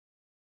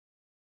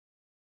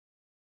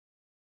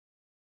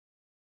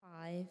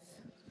5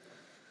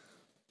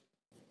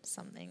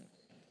 something.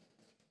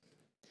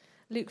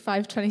 Luke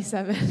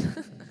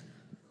 5:27.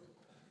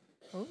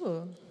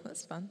 Oh,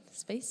 that's fun.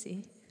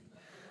 Spacey.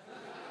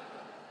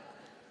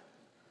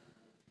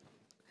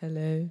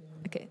 Hello.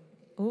 Okay.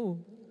 Oh.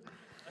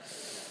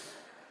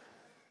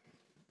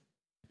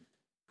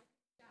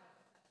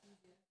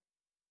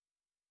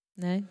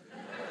 No?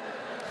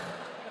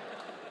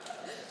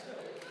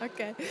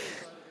 Okay.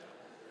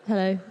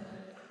 Hello.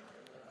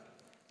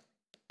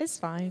 It's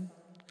fine.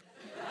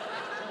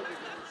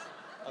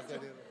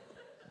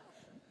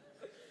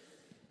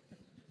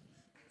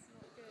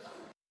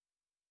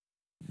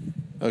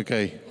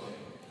 Okay.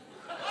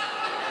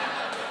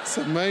 It's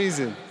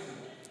amazing.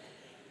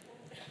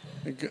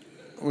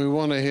 We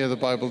want to hear the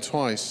Bible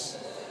twice.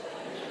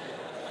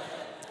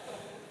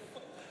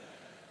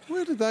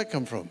 Where did that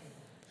come from?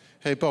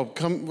 Hey, Bob,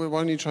 come. Why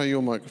don't you try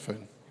your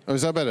microphone? Oh,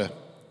 is that better?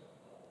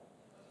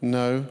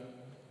 No.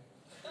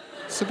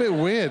 It's a bit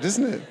weird,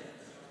 isn't it?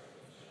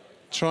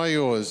 Try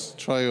yours.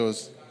 Try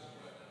yours.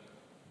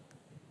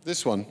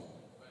 This one.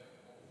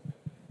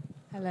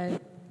 Hello.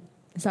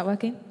 Is that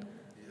working?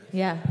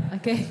 Yeah.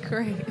 Okay,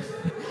 great.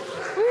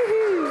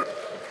 Woohoo!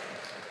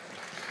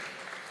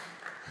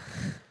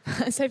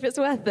 Let's hope it's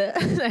worth it.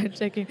 No, I'm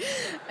joking.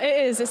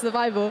 It is. It's the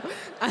Bible.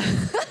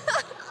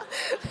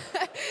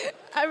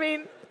 I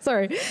mean,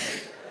 sorry.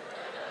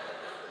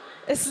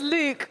 It's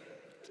Luke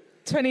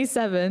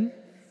 27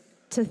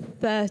 to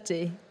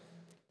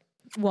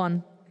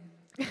 31.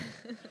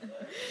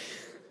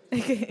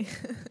 Okay.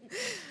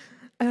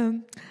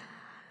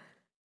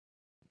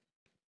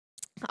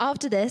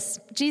 After this,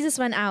 Jesus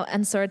went out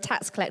and saw a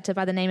tax collector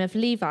by the name of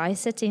Levi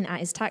sitting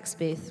at his tax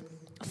booth.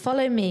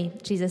 "Follow me,"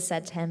 Jesus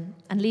said to him.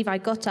 And Levi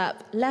got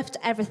up, left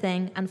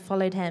everything, and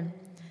followed him.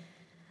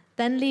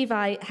 Then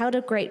Levi held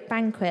a great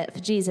banquet for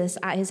Jesus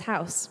at his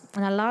house,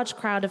 and a large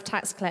crowd of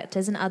tax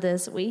collectors and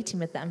others were eating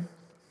with them.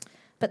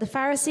 But the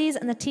Pharisees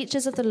and the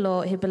teachers of the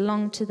law who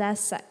belonged to their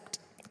sect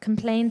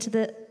complained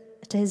to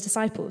his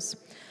disciples,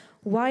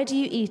 "Why do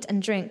you eat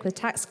and drink with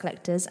tax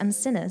collectors and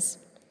sinners?"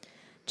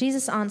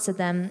 Jesus answered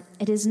them,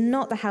 "It is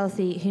not the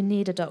healthy who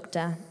need a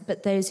doctor,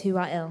 but those who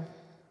are ill."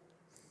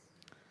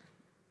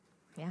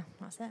 Yeah,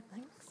 that's it.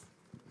 Thanks.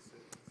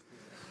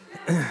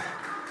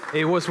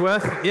 It was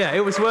worth it. Yeah,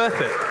 it was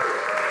worth it.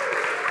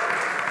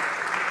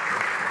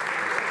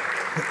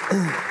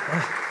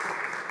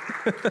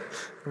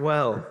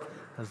 Well,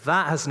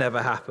 that has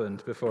never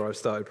happened before I've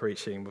started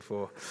preaching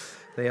before.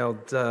 The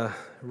old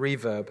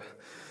reverb.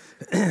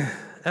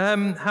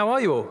 How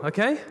are you all?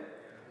 Okay?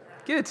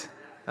 Good.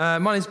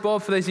 My name's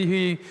Bob. For those of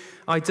you who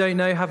I don't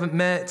know, haven't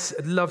met,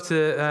 I'd love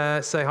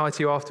to say hi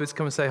to you afterwards.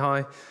 Come and say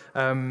hi.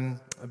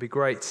 It'd be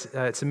great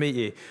to meet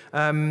you.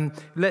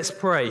 Let's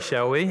pray,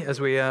 shall we,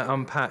 as we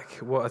unpack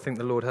what I think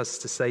the Lord has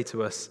to say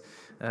to us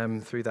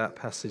through that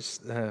passage.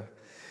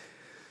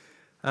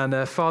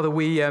 And Father,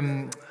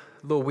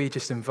 Lord, we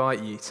just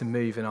invite you to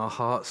move in our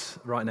hearts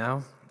right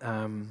now.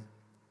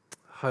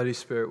 Holy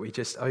Spirit, we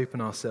just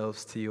open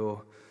ourselves to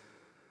your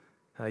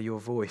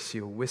voice,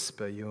 your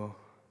whisper, your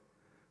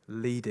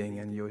leading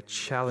and your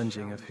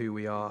challenging of who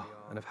we are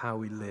and of how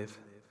we live.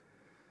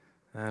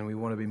 And we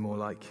want to be more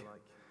like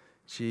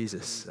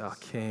Jesus, our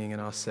King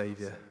and our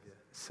Savior.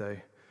 So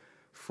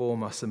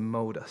form us and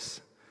mold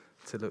us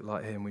to look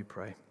like him, we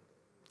pray.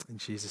 In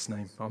Jesus'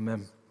 name,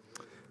 amen.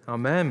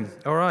 Amen.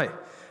 All right.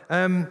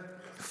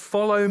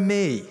 Follow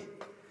me.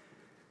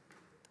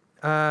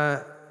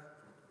 I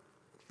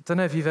don't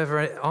know if you've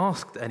ever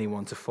asked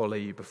anyone to follow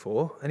you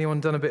before. Anyone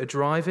done a bit of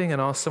driving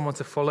and asked someone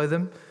to follow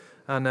them?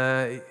 And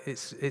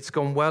it's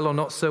gone well or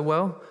not so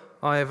well?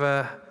 I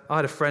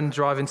had a friend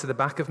drive into the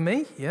back of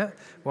me,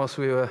 whilst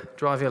we were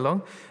driving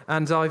along,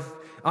 and I've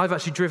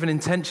actually driven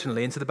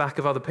intentionally into the back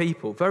of other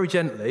people, very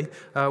gently,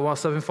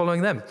 whilst I've been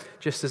following them,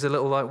 just as a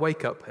little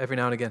wake up every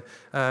now and again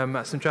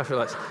at some traffic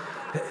lights.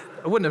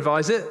 I wouldn't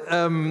advise it.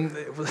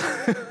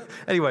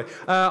 Anyway,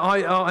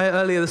 I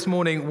earlier this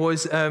morning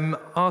was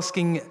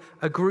asking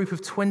a group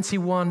of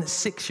 21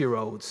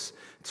 6-year-olds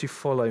to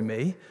follow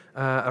me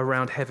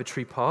around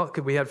Heathertree Park.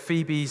 We had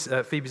Phoebe's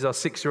our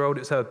 6-year-old, it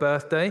was her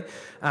birthday,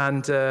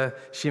 and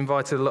she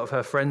invited a lot of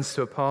her friends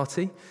to a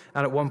party,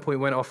 and at one point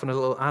went off on a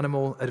little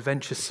animal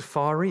adventure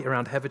safari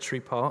around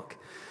Heathertree Park.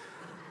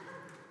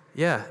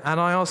 Yeah, and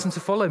I asked them to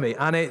follow me,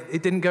 and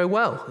it didn't go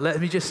well. Let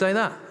me just say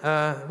that.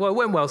 Well, it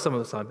went well some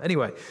of the time.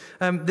 Anyway,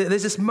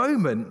 there's this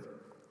moment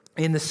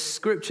in the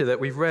scripture that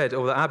we've read,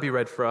 or that Abby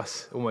read for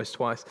us almost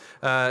twice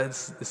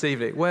this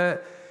evening,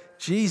 where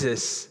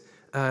Jesus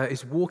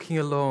is walking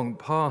along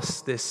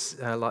past this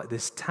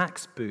this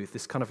tax booth,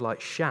 this kind of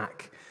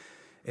shack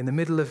in the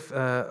middle of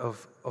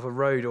a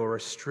road or a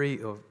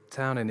street or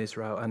town in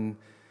Israel,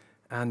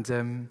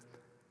 and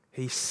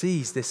he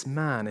sees this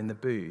man in the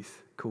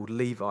booth called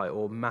Levi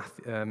or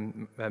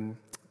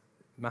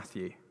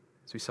Matthew,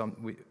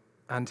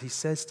 and he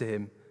says to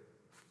him,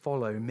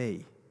 "Follow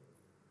me."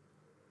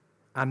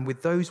 And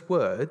with those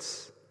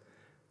words,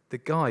 the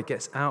guy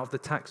gets out of the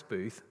tax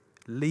booth,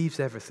 leaves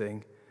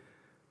everything,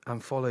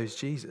 and follows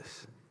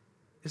Jesus.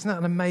 Isn't that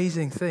an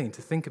amazing thing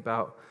to think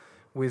about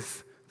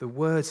with the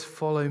words,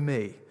 follow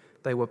me,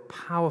 they were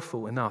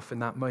powerful enough in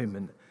that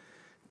moment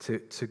to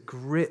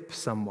grip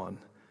someone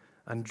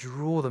and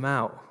draw them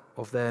out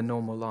of their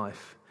normal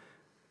life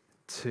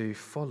to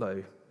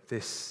follow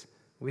this.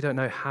 We don't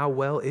know how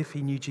well, if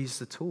he knew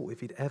Jesus at all,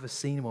 if he'd ever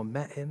seen him or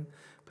met him,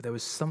 but there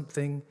was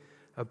something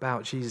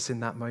about Jesus in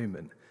that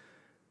moment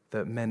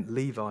that meant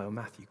Levi or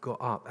Matthew got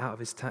up out of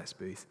his tax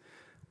booth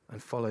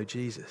and followed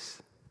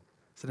Jesus.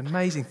 It's an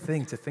amazing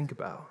thing to think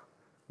about.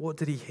 What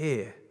did he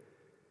hear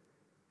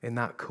in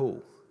that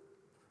call?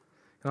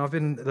 And I've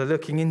been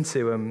looking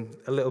into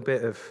a little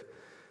bit of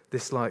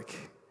this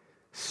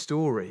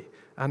story.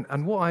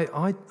 And what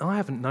I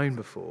haven't known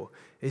before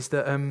is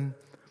that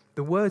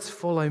the words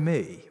follow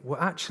me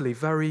were actually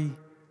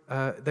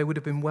they would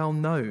have been well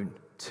known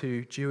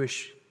to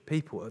Jewish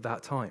people at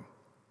that time.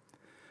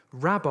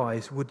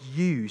 Rabbis would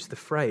use the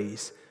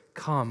phrase,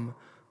 come,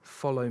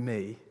 follow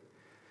me,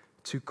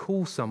 to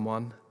call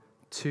someone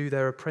to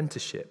their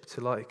apprenticeship,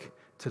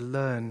 to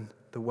learn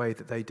the way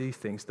that they do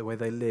things, the way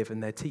they live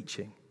and their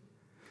teaching.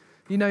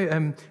 You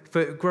know,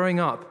 for growing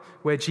up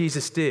where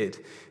Jesus did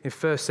in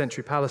first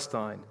century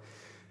Palestine,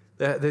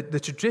 the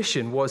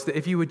tradition was that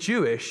if you were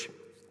Jewish,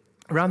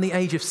 around the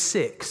age of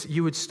 6,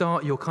 you would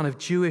start your kind of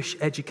Jewish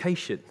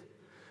education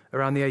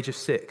around the age of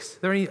 6.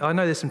 I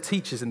know there's some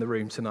teachers in the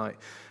room tonight.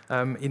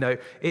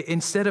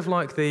 Instead of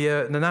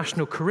the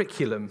national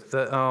curriculum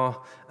that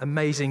our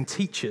amazing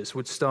teachers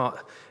would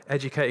start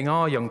educating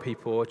our young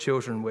people or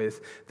children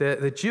with,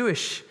 the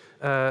Jewish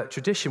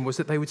tradition was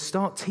that they would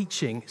start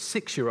teaching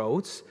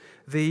 6-year-olds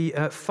the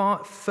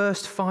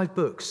first 5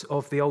 books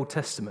of the Old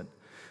Testament.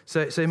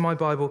 So in my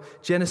Bible,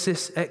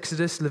 Genesis,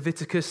 Exodus,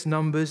 Leviticus,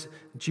 Numbers,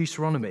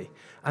 Deuteronomy.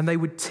 And they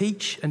would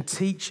teach and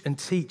teach and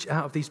teach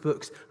out of these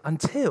books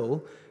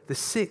until the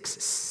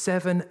 6,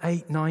 7,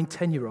 8, 9,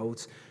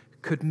 10-year-olds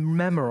could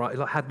memorize,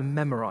 had them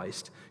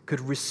memorized, could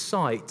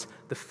recite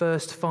the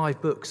first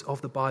 5 books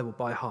of the Bible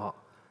by heart.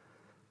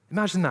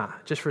 Imagine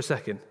that, just for a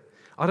second.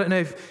 I don't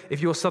know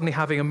if you're suddenly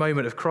having a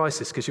moment of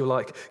crisis because you're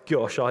like,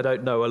 gosh, I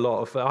don't know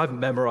I haven't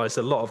memorized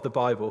a lot of the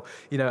Bible.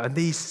 And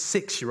these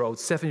 6-year-olds,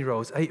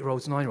 7-year-olds,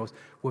 8-year-olds, 9-year-olds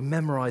were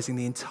memorizing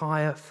the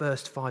entire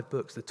first 5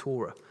 books, the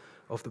Torah,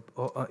 of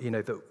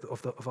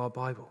our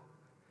Bible.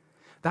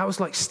 That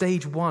was like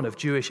stage 1 of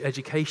Jewish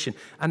education.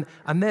 And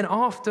then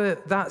after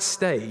that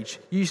stage,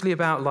 usually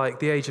about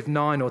the age of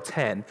 9 or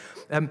 10,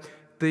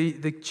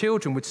 the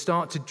children would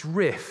start to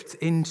drift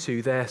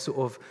into their sort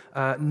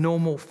of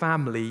normal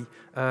family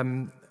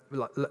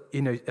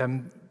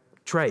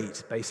trade,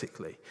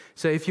 basically.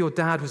 So if your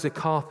dad was a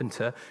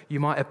carpenter, you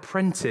might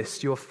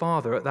apprentice your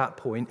father at that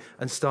point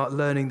and start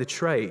learning the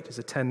trade as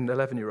a 10,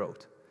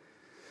 11-year-old.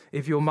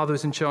 If your mother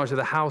was in charge of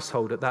the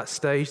household at that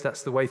stage,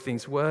 that's the way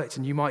things worked,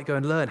 and you might go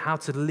and learn how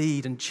to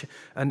lead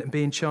and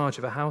be in charge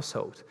of a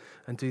household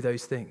and do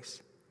those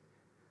things.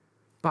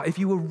 But if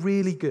you were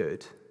really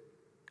good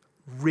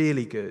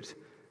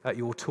at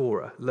your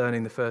Torah,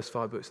 learning the first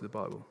 5 books of the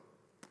Bible,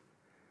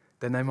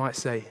 then they might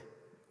say,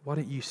 why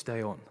don't you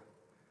stay on?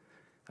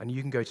 And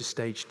you can go to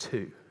stage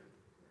 2.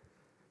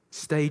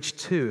 Stage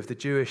 2 of the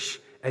Jewish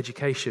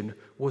education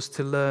was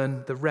to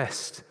learn the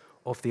rest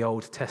of the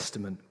Old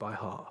Testament by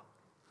heart.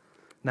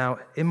 Now,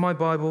 in my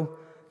Bible,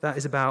 that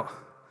is about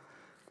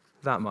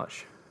that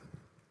much.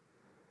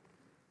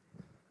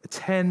 A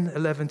 10,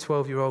 11,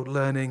 12-year-old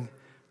learning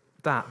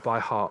that by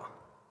heart.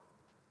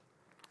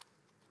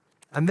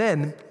 And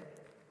then,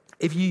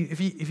 if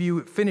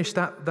you finish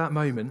that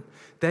moment,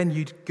 then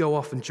you'd go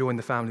off and join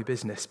the family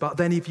business. But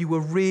then if you were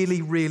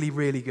really, really,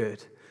 really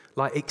good,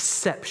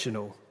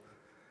 exceptional,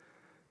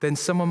 then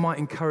someone might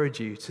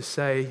encourage you to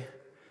say,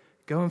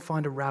 go and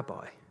find a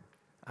rabbi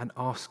and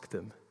ask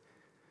them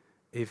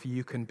if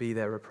you can be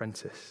their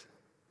apprentice.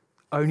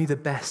 Only the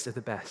best of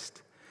the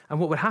best. And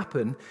what would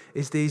happen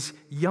is these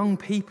young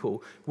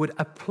people would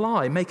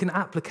make an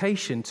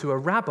application to a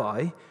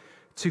rabbi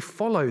to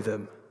follow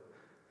them.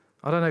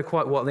 I don't know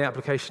quite what the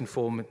application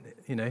form,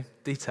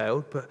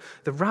 detailed, but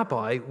the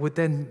rabbi would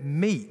then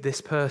meet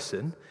this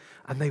person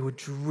and they would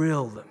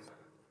drill them.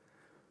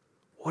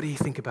 What do you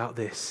think about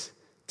this?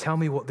 Tell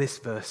me what this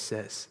verse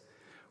says.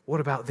 What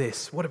about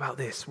this? What about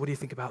this? What do you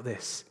think about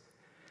this?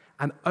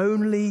 And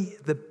only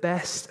the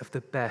best of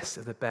the best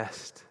of the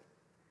best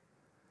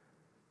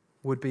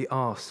would be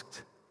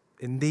asked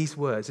in these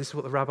words. This is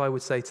what the rabbi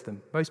would say to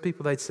them. Most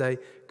people, they'd say,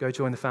 go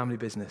join the family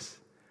business.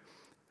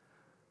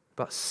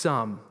 But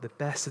some, the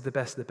best of the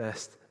best of the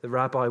best, the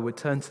rabbi would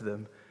turn to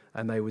them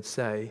and they would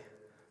say,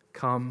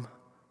 come,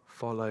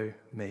 follow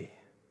me.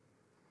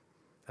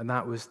 And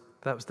that was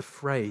the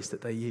phrase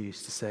that they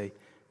used to say,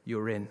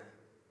 you're in.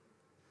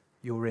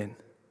 You're in.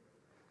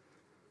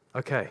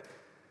 Okay,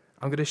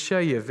 I'm going to show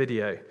you a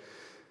video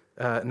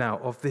now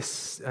of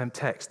this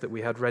text that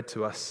we had read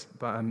to us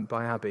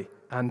by Abby.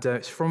 And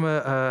it's from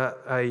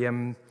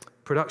a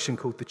production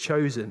called The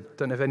Chosen. I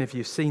don't know if any of you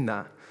have seen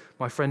that.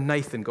 My friend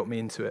Nathan got me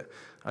into it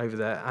over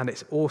there, and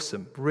it's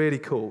awesome, really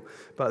cool.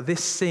 But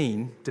this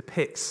scene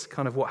depicts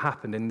kind of what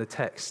happened in the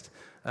text,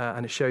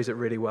 and it shows it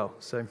really well.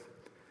 So,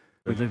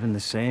 we live in the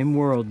same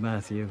world,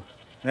 Matthew.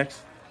 Next.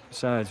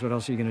 Besides, what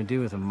else are you gonna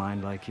do with a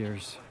mind like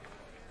yours?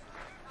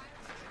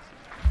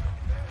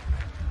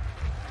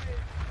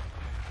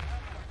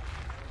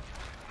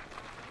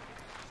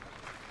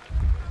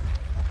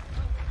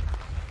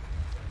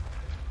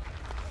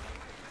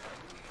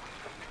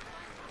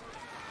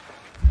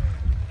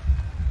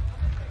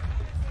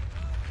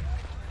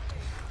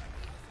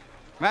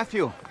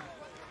 Matthew.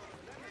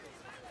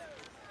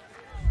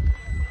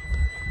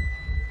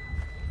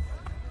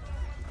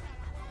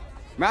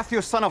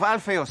 Matthew, son of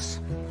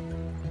Alphaeus.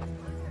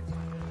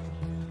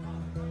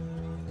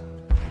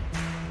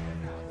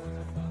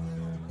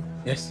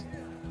 Yes.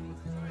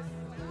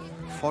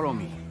 Follow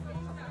me.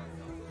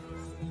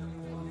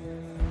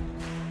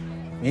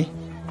 Me?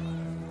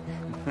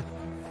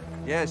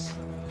 Yes,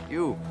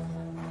 you.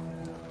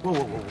 Whoa,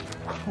 whoa, whoa,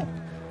 whoa.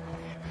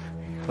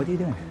 What are you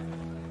doing?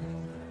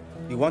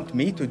 You want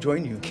me to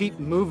join you? Keep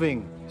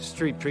moving,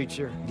 street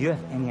preacher. Do you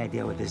have any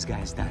idea what this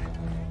guy's done?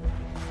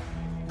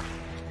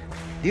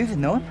 Do you even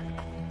know him?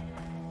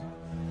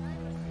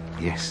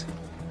 Yes.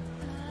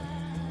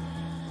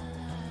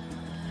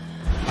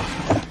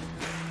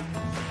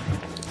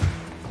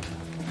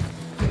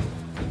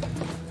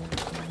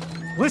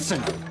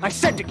 Listen, I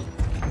said to...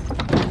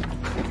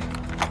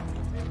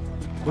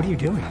 What are you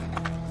doing?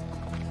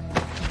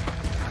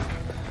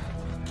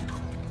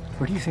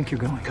 Where do you think you're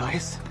going?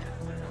 Guys,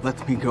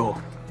 let me go.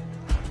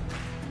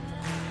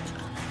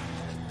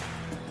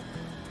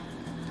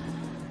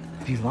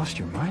 Have you lost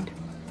your mind?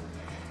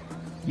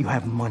 You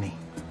have money.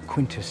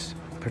 Quintus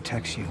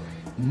protects you.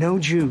 No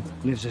Jew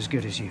lives as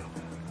good as you.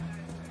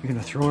 You're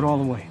gonna throw it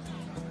all away.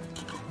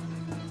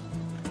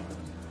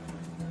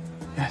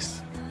 Yes.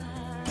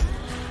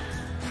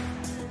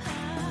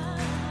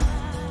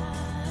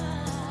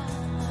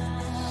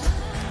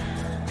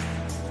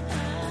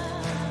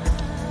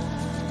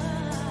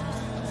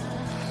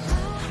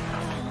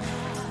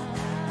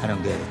 I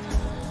don't get it.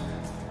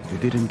 You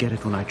didn't get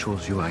it when I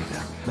chose you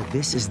either. But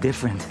this is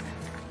different.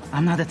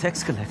 I'm not a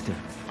tax collector.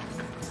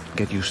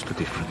 Get used to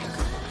different.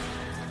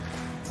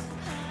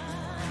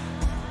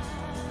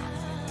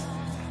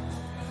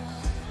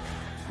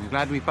 I'm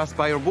glad we passed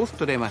by your booth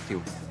today,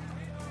 Matthew.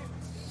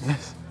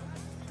 Yes.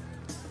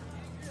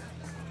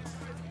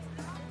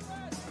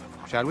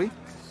 Shall we?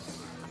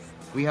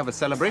 We have a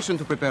celebration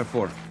to prepare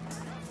for.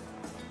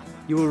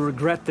 You will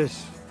regret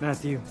this,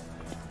 Matthew.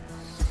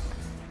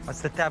 What's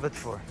the tablet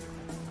for?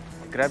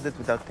 I grabbed it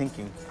without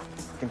thinking.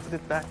 You can put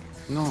it back.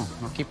 No,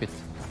 keep it.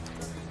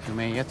 You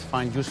may yet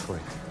find use for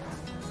it.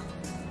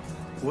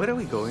 Where are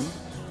we going?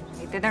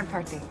 A dinner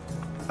party.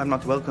 I'm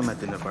not welcome at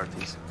dinner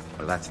parties.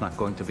 Well, that's not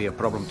going to be a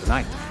problem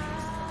tonight.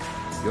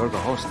 You're the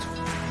host.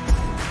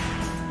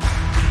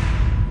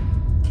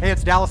 Hey,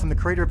 it's Dallas. I'm the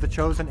creator of The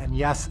Chosen, and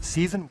yes,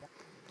 season...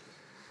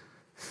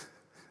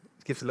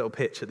 Gives a little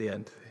pitch at the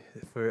end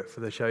for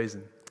The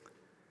Chosen.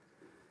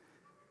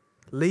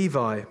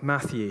 Levi,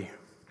 Matthew,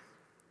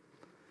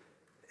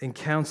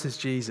 encounters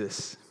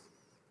Jesus.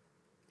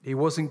 He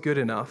wasn't good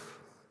enough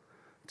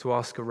to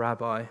ask a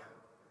rabbi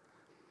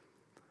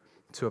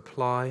to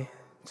apply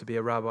to be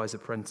a rabbi's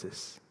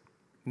apprentice.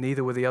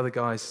 Neither were the other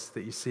guys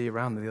that you see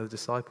around, the other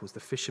disciples, the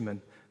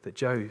fishermen that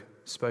Joe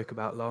spoke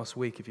about last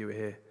week, if you were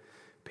here.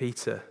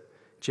 Peter,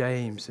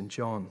 James, and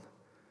John,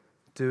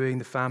 doing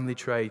the family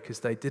trade because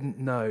they didn't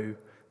know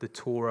the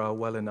Torah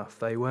well enough.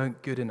 They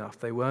weren't good enough.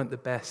 They weren't the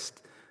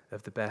best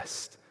of the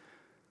best.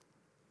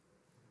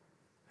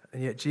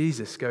 And yet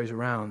Jesus goes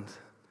around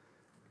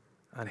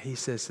and he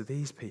says to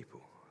these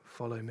people,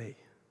 follow me.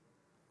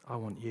 I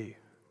want you.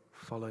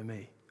 Follow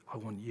me. I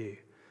want you.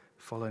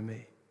 Follow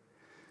me.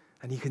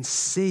 And you can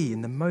see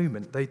in the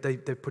moment, they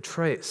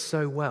portray it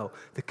so well,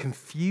 the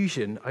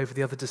confusion over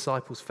the other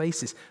disciples'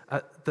 faces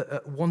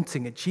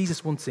at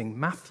Jesus wanting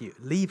Matthew,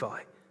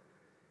 Levi.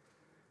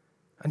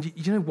 And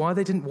you know why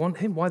they didn't want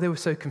him? Why they were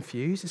so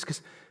confused? It's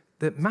because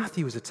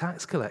Matthew was a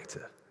tax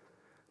collector.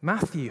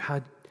 Matthew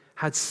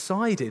had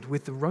sided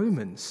with the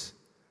Romans.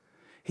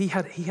 He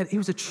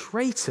was a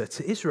traitor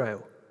to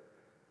Israel.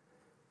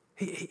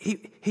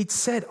 He'd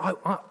said,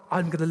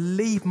 I'm going to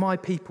leave my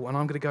people and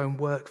I'm going to go and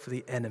work for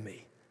the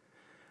enemy.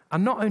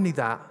 And not only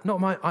that,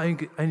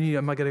 only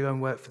am I going to go and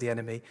work for the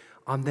enemy,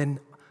 I'm going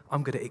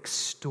to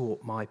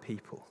extort my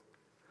people.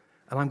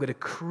 And I'm going to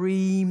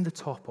cream the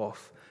top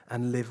off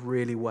and live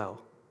really well.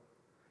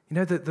 You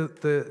know,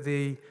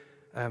 the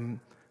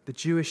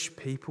Jewish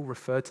people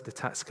referred to the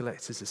tax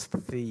collectors as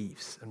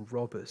thieves and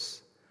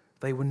robbers.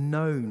 They were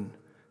known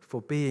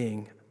for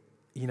being,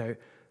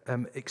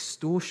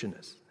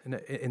 extortioners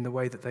in the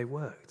way that they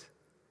worked.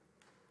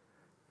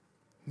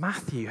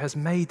 Matthew has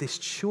made this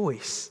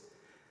choice,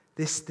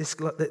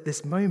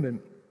 this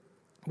moment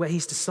where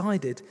he's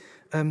decided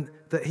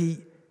that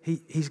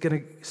he's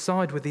going to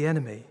side with the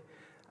enemy,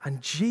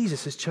 and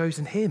Jesus has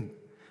chosen him,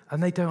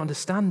 and they don't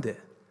understand it.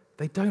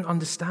 They don't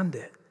understand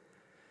it.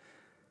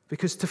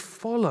 Because to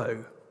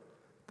follow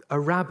a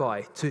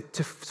rabbi,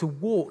 to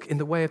walk in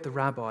the way of the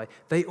rabbi,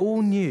 they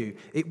all knew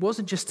it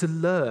wasn't just to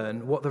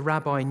learn what the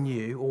rabbi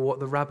knew or what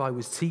the rabbi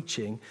was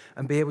teaching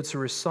and be able to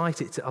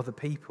recite it to other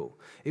people.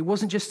 It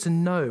wasn't just to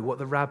know what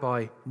the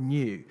rabbi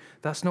knew.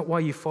 That's not why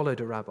you followed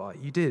a rabbi.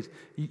 You did.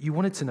 You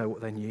wanted to know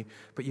what they knew,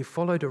 but you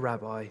followed a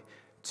rabbi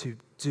to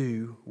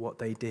do what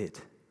they did.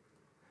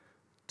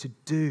 To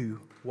do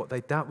what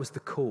that was the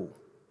call.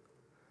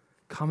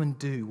 Come and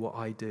do what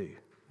I do.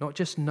 Not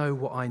just know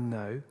what I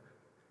know,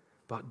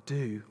 but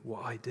do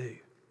what I do.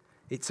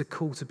 It's a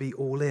call to be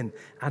all in.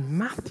 And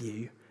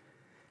Matthew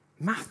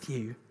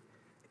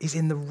is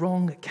in the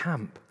wrong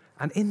camp.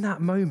 And in that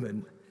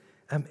moment,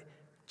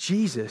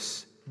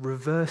 Jesus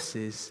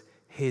reverses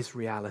his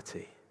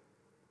reality.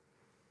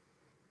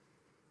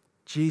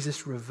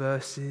 Jesus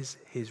reverses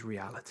his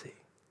reality.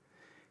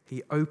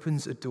 He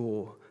opens a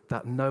door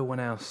that no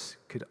one else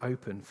could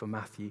open for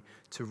Matthew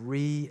to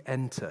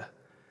re-enter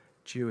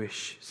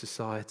Jewish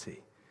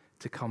society,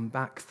 to come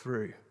back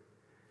through,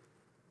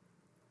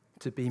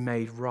 to be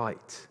made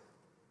right,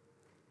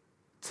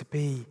 to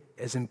be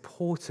as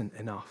important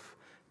enough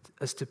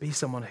as to be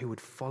someone who would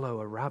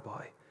follow a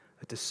rabbi,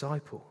 a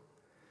disciple.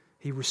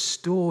 He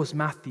restores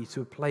Matthew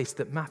to a place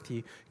that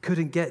Matthew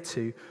couldn't get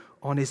to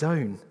on his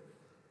own.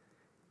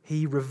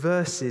 He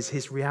reverses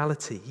his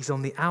reality. He's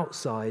on the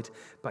outside,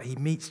 but he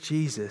meets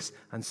Jesus,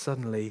 and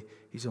suddenly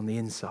he's on the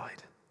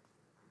inside.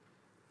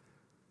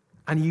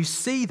 And you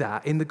see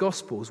that in the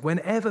Gospels.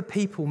 Whenever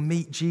people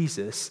meet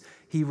Jesus,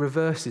 he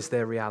reverses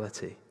their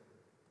reality.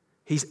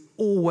 He's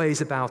always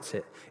about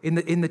it.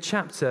 In the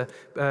chapter,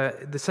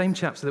 the same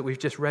chapter that we've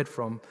just read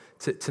from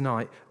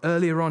tonight,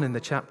 earlier on in the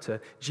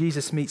chapter,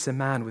 Jesus meets a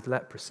man with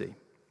leprosy.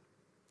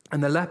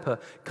 And the leper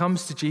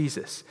comes to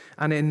Jesus.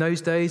 And in those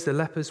days, the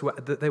lepers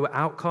they were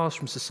outcast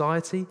from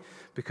society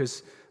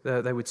because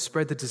they would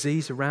spread the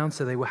disease around,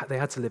 so they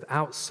had to live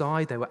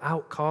outside. They were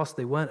outcast.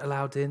 They weren't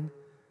allowed in.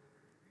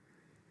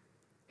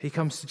 He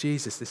comes to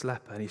Jesus, this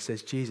leper, and he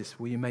says, Jesus,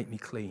 will you make me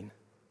clean?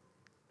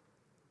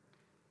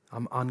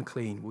 I'm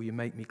unclean. Will you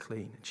make me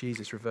clean?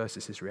 Jesus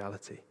reverses his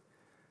reality.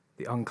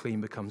 The unclean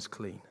becomes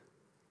clean.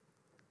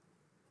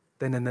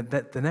 Then in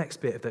the next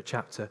bit of that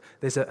chapter,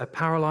 there's a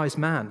paralyzed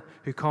man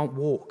who can't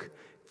walk.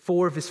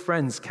 4 of his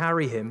friends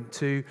carry him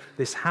to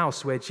this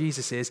house where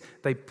Jesus is.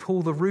 They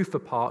pull the roof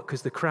apart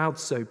because the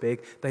crowd's so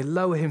big. They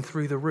lower him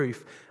through the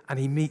roof, and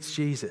he meets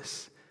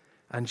Jesus.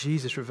 And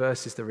Jesus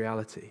reverses the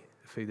reality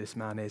of who this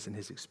man is and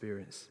his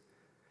experience.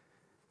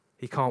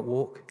 He can't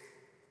walk.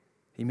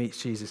 He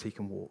meets Jesus, he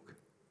can walk.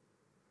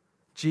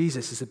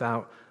 Jesus is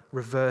about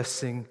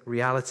reversing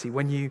reality.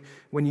 When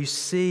you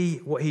see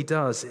what he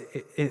does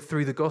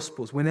through the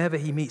Gospels, whenever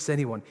he meets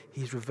anyone,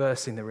 he's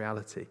reversing the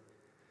reality.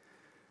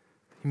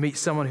 He meets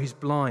someone who's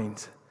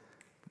blind,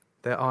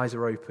 their eyes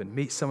are open.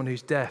 Meets someone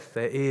who's deaf,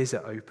 their ears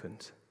are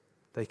opened,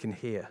 they can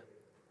hear.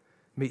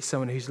 Meets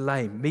someone who's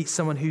lame. Meets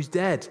someone who's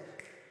dead,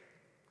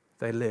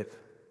 they live.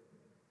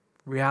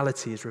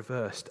 Reality is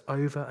reversed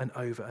over and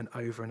over and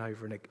over and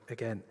over and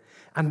again.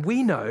 And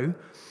we know,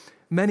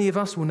 many of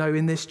us will know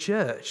in this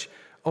church,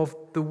 of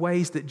the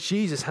ways that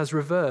Jesus has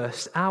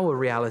reversed our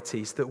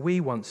realities that we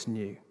once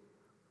knew,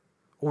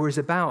 or is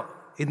about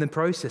in the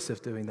process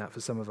of doing that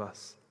for some of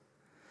us.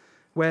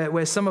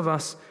 Where some of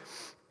us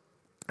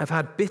have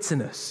had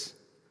bitterness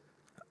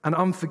and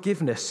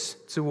unforgiveness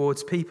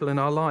towards people in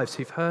our lives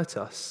who've hurt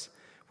us.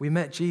 We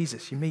met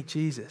Jesus, you meet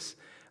Jesus,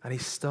 and he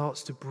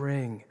starts to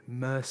bring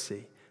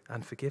mercy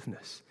and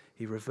forgiveness.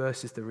 He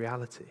reverses the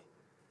reality.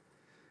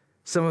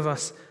 Some of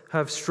us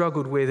have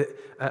struggled with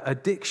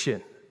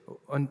addiction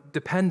and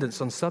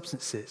dependence on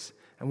substances.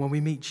 And when we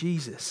meet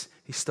Jesus,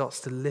 he starts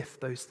to lift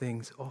those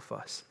things off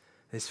us.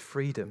 There's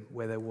freedom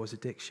where there was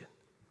addiction.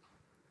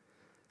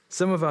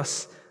 Some of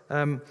us,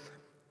 in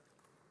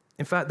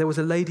fact, there was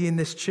a lady in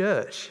this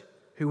church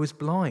who was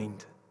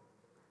blind.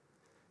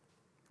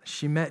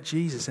 She met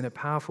Jesus in a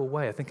powerful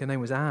way. I think her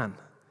name was Anne.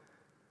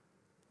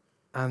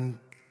 And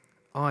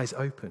eyes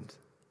opened,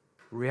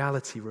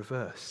 reality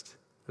reversed.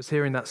 I was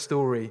hearing that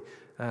story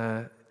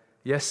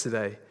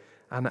yesterday,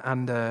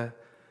 and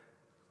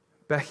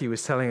Becky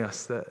was telling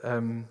us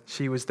that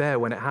she was there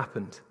when it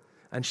happened,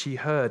 and she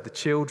heard the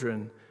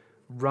children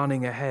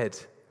running ahead,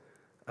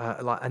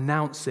 like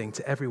announcing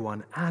to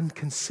everyone, Anne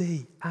can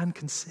see, Anne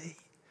can see.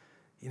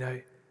 You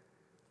know,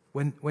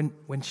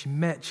 when she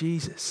met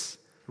Jesus,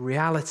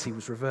 reality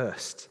was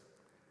reversed.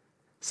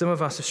 Some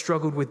of us have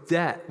struggled with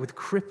debt, with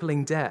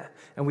crippling debt,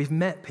 and we've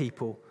met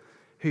people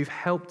who've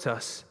helped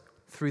us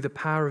through the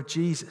power of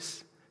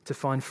Jesus to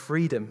find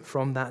freedom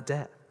from that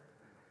debt.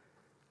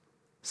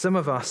 Some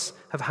of us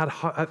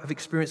have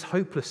experienced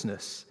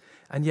hopelessness,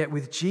 and yet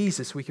with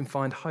Jesus we can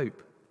find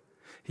hope.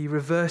 He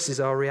reverses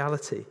our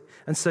reality.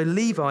 And so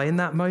Levi, in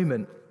that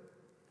moment,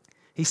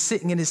 he's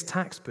sitting in his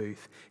tax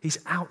booth. He's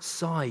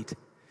outside.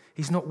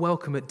 He's not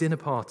welcome at dinner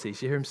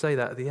parties. You hear him say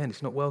that at the end.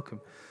 He's not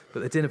welcome.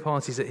 But the dinner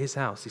parties at his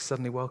house, he's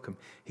suddenly welcome.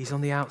 He's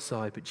on the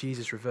outside, but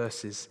Jesus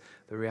reverses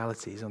the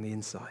reality. He's on the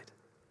inside.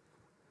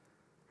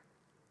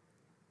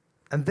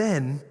 And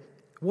then,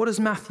 what does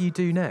Matthew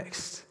do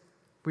next?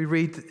 We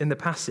read in the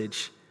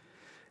passage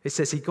It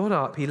says he got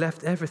up, he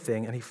left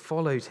everything, and he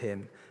followed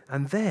him.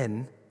 And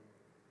then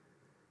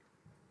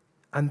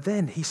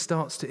he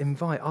starts to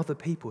invite other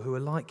people who are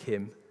like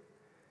him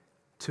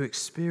to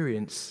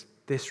experience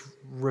this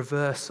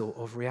reversal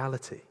of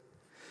reality.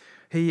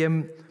 He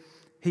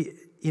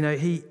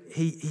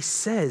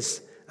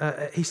says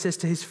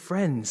to his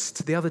friends,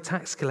 to the other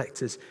tax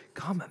collectors,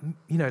 come,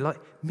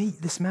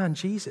 meet this man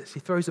Jesus. He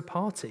throws a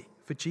party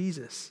for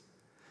Jesus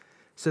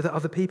so that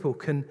other people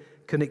can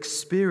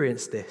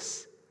experience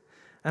this.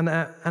 And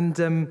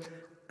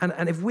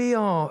if we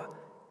are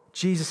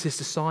Jesus'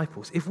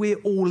 disciples, if we're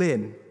all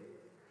in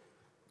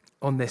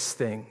on this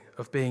thing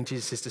of being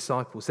Jesus'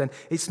 disciples, then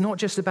it's not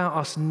just about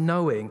us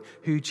knowing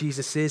who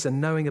Jesus is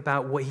and knowing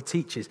about what he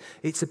teaches.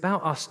 It's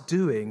about us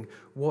doing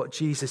what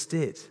Jesus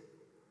did.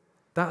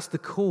 That's the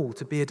call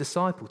to be a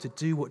disciple, to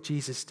do what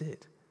Jesus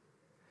did.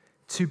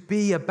 To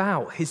be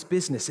about his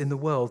business in the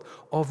world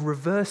of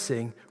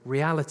reversing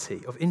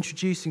reality, of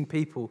introducing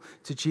people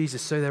to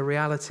Jesus so their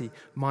reality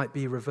might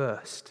be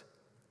reversed.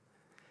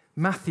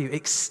 Matthew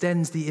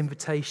extends the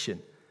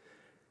invitation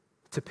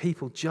to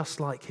people just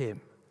like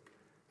him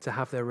to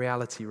have their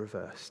reality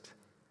reversed.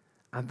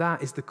 And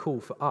that is the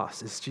call for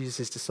us as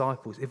Jesus'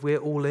 disciples. If we're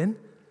all in,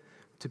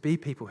 to be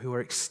people who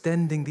are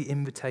extending the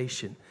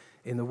invitation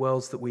in the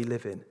worlds that we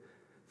live in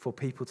for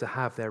people to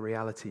have their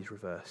realities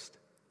reversed.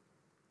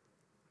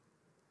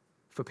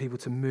 For people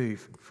to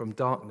move from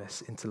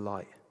darkness into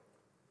light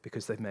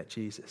because they've met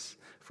Jesus.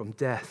 From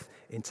death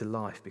into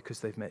life because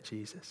they've met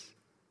Jesus.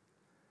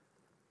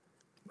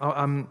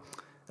 A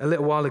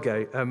little while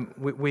ago,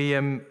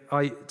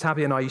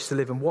 Tabby and I used to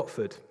live in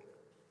Watford.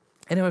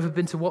 Anyone ever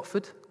been to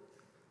Watford?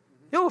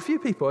 Oh, a few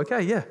people.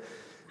 Okay, yeah.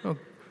 Well,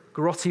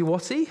 Grotty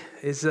Watty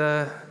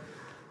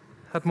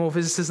had more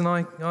visitors than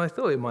I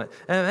thought it might.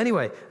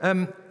 Anyway,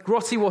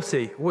 Grotty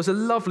Watty was a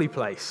lovely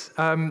place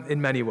in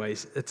many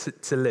ways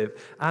to live.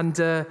 And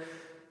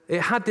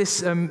it had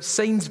this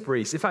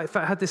Sainsbury's. In fact,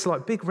 it had this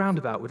like big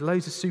roundabout with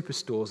loads of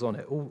superstores on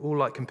it, all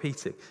like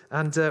competing.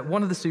 And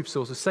one of the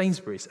superstores was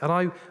Sainsbury's. And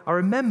I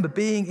remember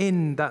being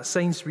in that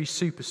Sainsbury's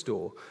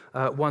superstore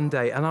one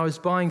day, and I was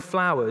buying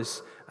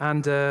flowers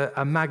and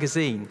a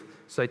magazine.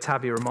 So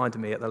Tabby reminded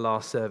me at the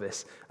last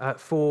service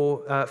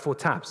for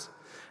Tabs.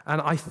 And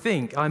I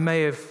think I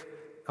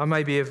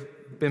maybe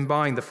have been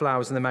buying the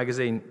flowers in the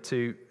magazine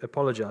to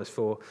apologize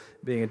for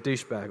being a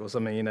douchebag or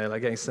something,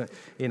 like getting some,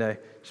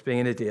 just being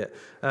an idiot,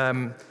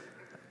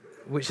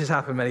 which has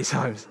happened many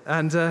times.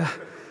 And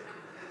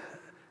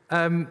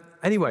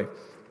anyway,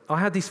 I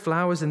had these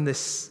flowers in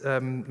this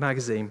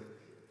magazine,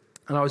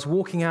 and I was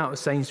walking out of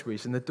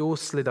Sainsbury's, and the door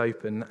slid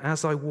open.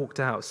 As I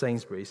walked out of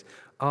Sainsbury's,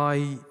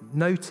 I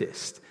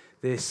noticed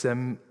this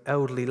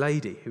elderly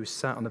lady who was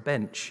sat on a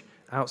bench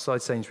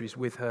outside Sainsbury's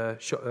with her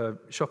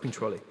shopping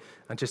trolley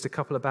and just a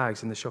couple of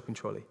bags in the shopping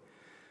trolley.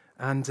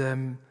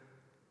 And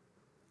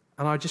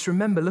I just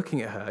remember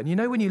looking at her.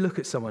 And when you look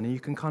at someone and you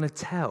can kind of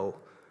tell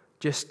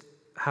just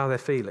how they're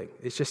feeling.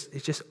 It's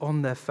just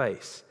on their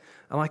face.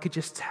 And I could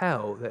just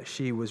tell that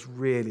she was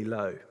really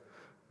low,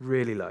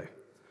 really low.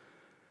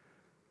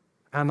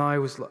 And I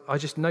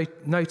just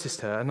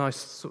noticed her, and I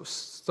sort of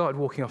started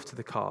walking off to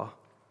the car.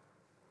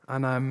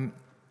 And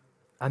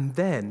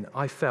then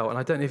I felt, and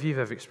I don't know if you've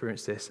ever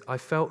experienced this, I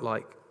felt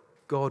like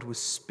God was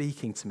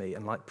speaking to me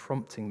and like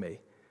prompting me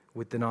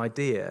with an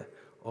idea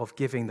of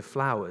giving the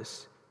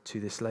flowers to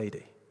this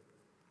lady.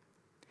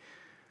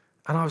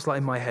 And I was like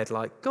in my head,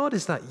 like, God,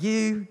 is that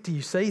you? Do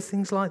you say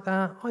things like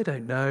that? I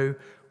don't know.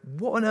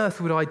 What on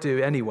earth would I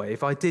do anyway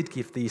if I did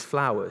give these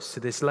flowers to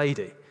this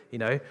lady?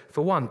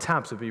 For one,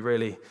 Tabs would be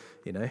really,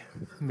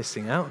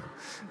 missing out.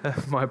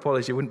 My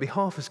apology, wouldn't be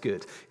half as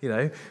good,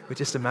 with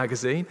just a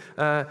magazine.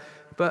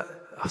 But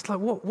I was like,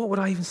 what would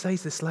I even say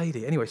to this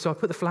lady? Anyway, so I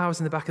put the flowers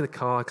in the back of the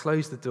car,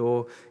 closed the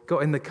door, got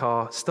in the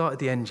car, started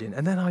the engine,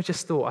 and then I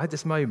just thought, I had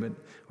this moment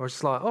where I was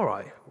just like, all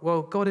right,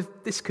 well, God, if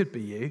this could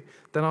be you,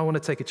 then I want to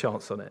take a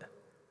chance on it.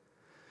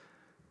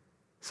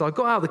 So I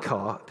got out of the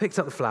car, picked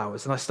up the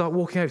flowers, and I start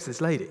walking over to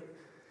this lady.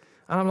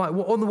 And I'm like,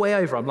 on the way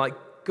over, I'm like,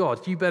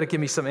 God, you better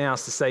give me something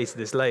else to say to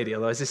this lady,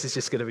 otherwise this is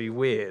just going to be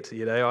weird.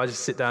 I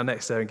just sit down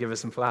next to her and give her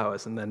some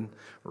flowers and then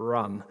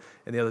run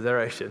in the other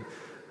direction.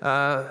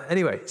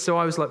 Anyway, so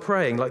I was like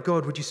praying, like,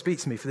 God, would you speak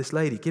to me for this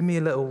lady? Give me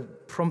a little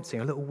prompting,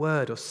 a little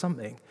word or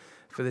something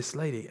for this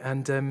lady.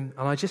 And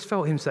I just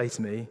felt him say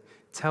to me,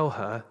 tell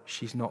her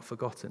she's not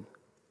forgotten.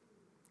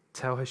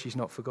 Tell her she's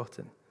not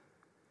forgotten.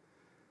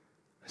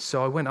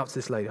 So I went up to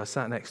this lady, I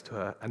sat next to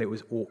her, and it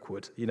was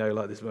awkward,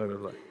 like this moment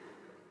of like,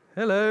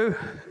 hello,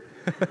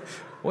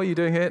 what are you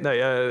doing here?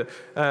 No,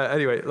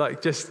 anyway,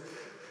 like just,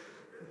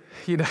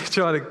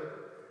 trying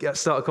to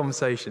start a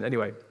conversation.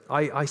 Anyway,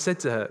 I said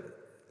to her,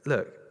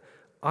 look,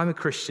 I'm a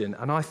Christian,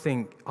 and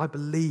I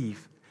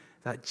believe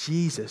that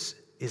Jesus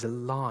is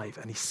alive,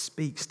 and he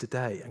speaks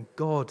today, and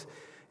God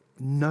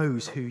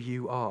knows who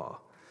you are.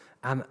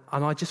 And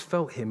I just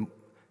felt him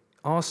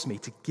ask me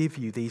to give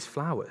you these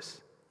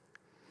flowers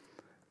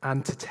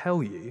and to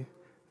tell you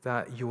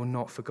that you're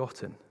not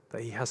forgotten,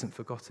 that he hasn't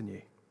forgotten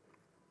you.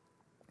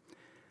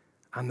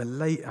 And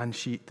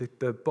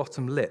the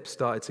bottom lip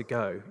started to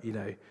go,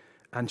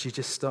 and she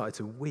just started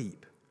to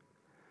weep.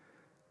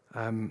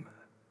 And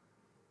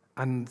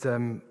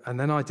then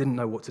I didn't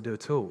know what to do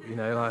at all.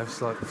 I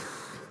was like,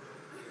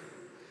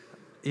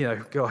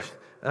 gosh.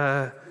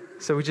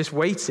 So we just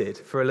waited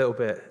for a little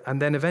bit,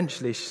 and then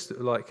eventually,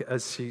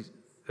 as she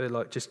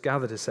just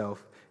gathered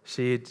herself,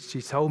 she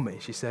told me.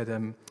 She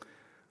said,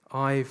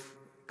 "I've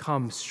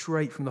come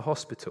straight from the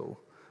hospital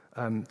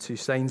to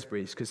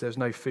Sainsbury's because there's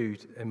no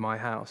food in my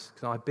house.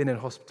 I've been in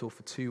hospital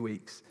for 2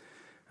 weeks,"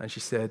 and she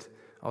said,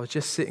 "I was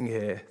just sitting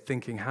here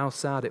thinking how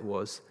sad it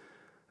was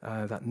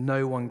that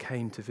no one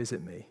came to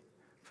visit me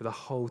for the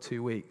whole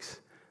 2 weeks,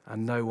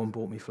 and no one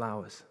bought me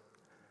flowers."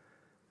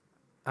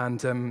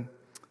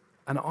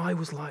 And I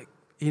was like,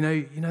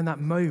 in that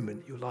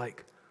moment, you're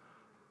like,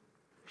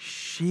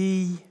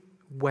 she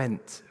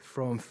went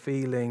from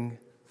feeling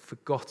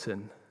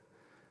forgotten,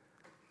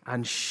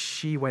 and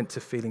she went to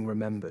feeling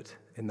remembered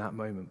in that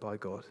moment by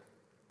God.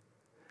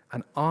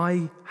 And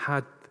I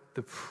had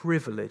the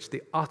privilege,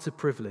 the utter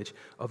privilege,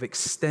 of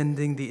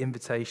extending the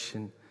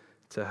invitation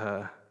to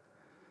her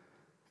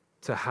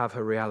to have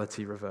her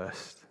reality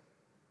reversed,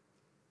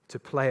 to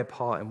play a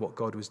part in what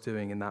God was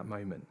doing in that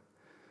moment.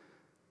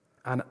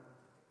 And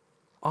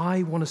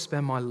I want to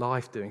spend my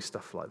life doing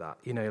stuff like that,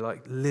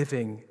 like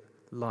living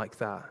like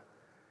that,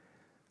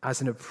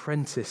 as an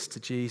apprentice to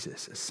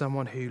Jesus, as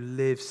someone who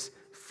lives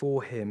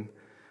for him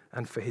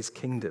and for his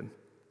kingdom,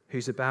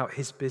 who's about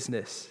his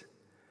business.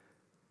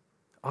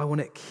 I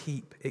want to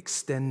keep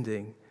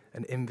extending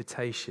an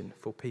invitation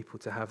for people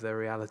to have their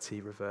reality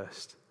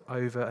reversed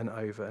over and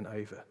over and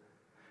over.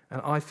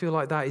 And I feel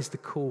like that is the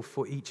call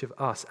for each of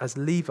us, as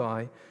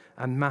Levi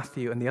and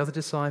Matthew and the other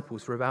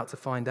disciples were about to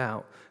find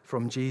out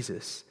from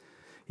Jesus.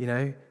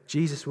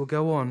 Jesus will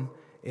go on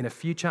in a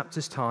few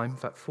chapters' time, in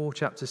fact, 4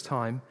 chapters'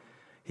 time,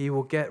 he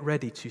will get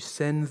ready to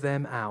send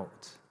them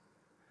out.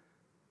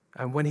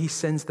 And when he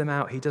sends them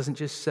out, he doesn't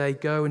just say,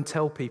 "Go and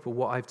tell people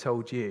what I've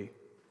told you.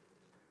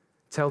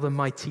 Tell them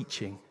my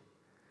teaching."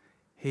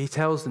 He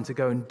tells them to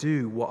go and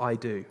do what I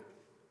do.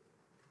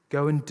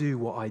 Go and do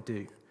what I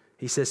do.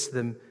 He says to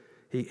them,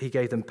 he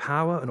gave them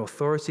power and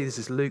authority. This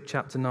is Luke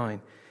chapter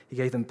 9. He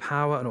gave them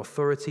power and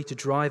authority to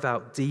drive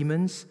out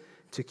demons,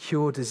 to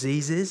cure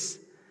diseases,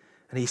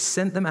 and he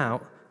sent them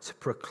out to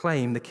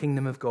proclaim the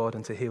kingdom of God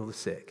and to heal the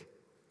sick.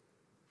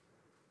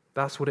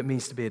 That's what it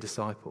means to be a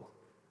disciple.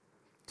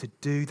 To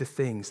do the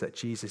things that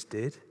Jesus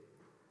did,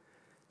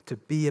 to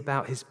be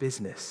about his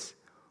business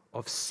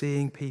of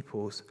seeing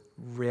people's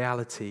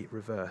reality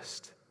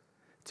reversed,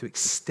 to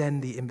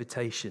extend the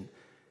invitation,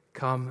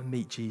 come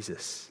meet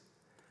Jesus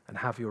and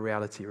have your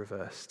reality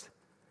reversed.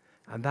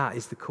 And that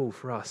is the call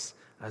for us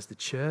as the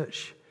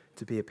church,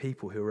 to be a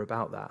people who are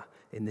about that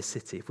in this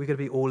city. If we're going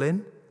to be all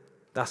in,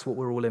 that's what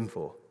we're all in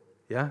for.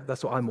 Yeah?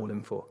 That's what I'm all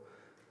in for.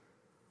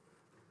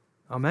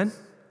 Amen?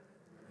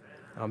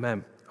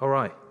 Amen. All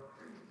right.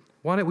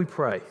 Why don't we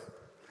pray?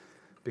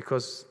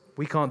 Because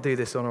we can't do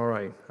this on our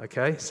own,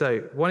 okay? So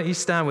why don't you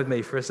stand with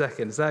me for a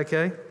second? Is that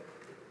okay?